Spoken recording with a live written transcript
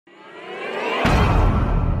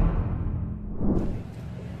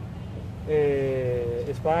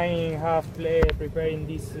Spain have preparing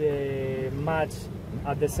this match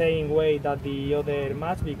at the same way that the other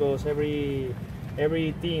match, because every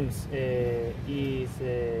team is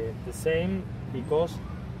the same, because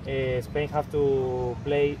Spain have to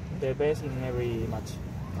play the best in every match.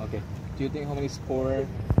 Okay. Do you think how many score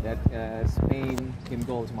that Spain can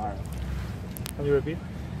goal tomorrow? Can you repeat?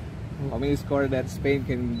 How many score that Spain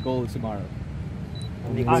can goal tomorrow?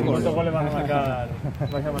 ¿Cuántos goles van a marcar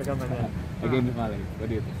mañana? Against Mali. What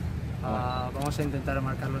do you think? Vamos a intentar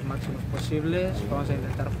marcar los máximos posibles, vamos a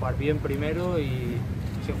intentar jugar bien primero y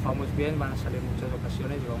si jugamos bien van a salir muchas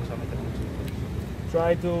ocasiones y vamos a meter muchos goles.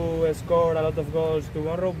 Try to score a lot of goals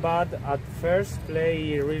tomorrow, but at first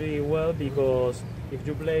play really well, because if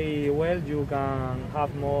you play well you can have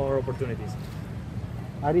more opportunities.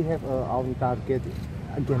 Ari have own target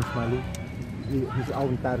against Mali. His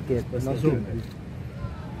own target, not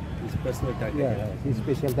his personal target. Yeah, his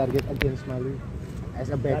special target against Mali. As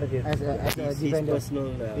a back, as a defender.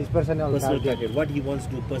 His personal target. What he wants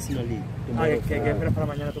to do personally tomorrow. ¿Qué esperas para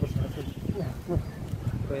mañana tu personal?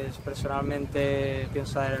 Pues personalmente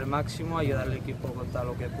pienso dar el máximo, ayudar al equipo con todo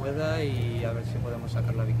lo que pueda y a ver si podemos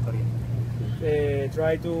sacar la victoria.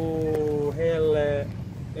 Try to help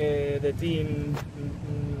the team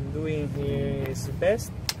doing his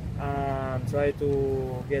best and try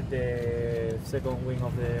to get the second win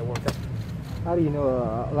of the World Cup. Ari, you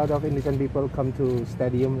know, a lot of Indonesian people come to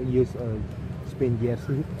stadium use Spain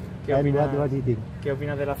jersey. What do you think? ¿Qué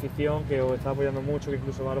opinas de la afición que os está apoyando mucho, que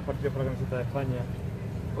incluso va a los partidos con la camiseta de España?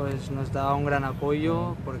 Pues nos da un gran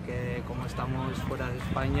apoyo porque como estamos fuera de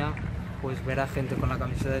España, pues ver a gente con la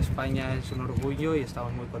camiseta de España es un orgullo y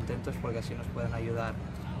estamos muy contentos porque así nos pueden ayudar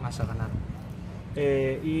más a ganar.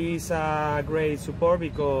 It's a great support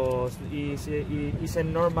because it's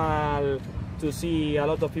normal to see a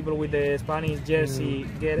lot of people with the Spanish jersey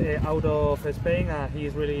get out of Spain, and he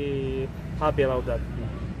is really happy about that.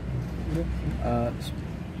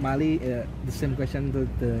 Mali, the same question to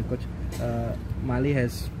the coach. Mali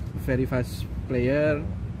has very fast player,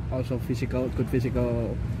 also good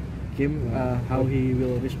physical game. How he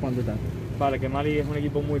will respond to that? Vale, que Mali es un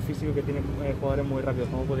equipo muy físico que tiene jugadores muy rápidos.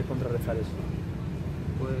 ¿Cómo podéis contrarrestar eso?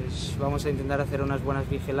 Pues vamos a intentar hacer unas buenas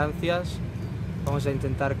vigilancias, vamos a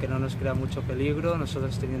intentar que no nos crea mucho peligro,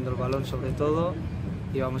 nosotros teniendo el balón sobre todo,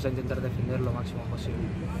 y vamos a intentar defender lo máximo posible.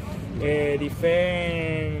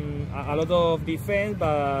 Defend a lot of defense,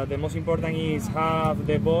 but the most important is have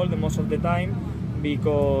the ball the most of the time,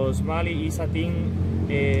 because Mali is a team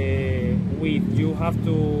with you have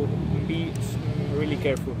to be really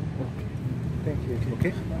careful. Thank you.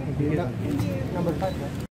 Okay. Number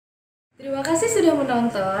 5. Terima kasih sudah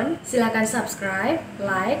menonton. Silakan subscribe,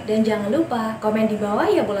 like, dan jangan lupa komen di bawah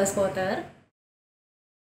ya Bola Spotter.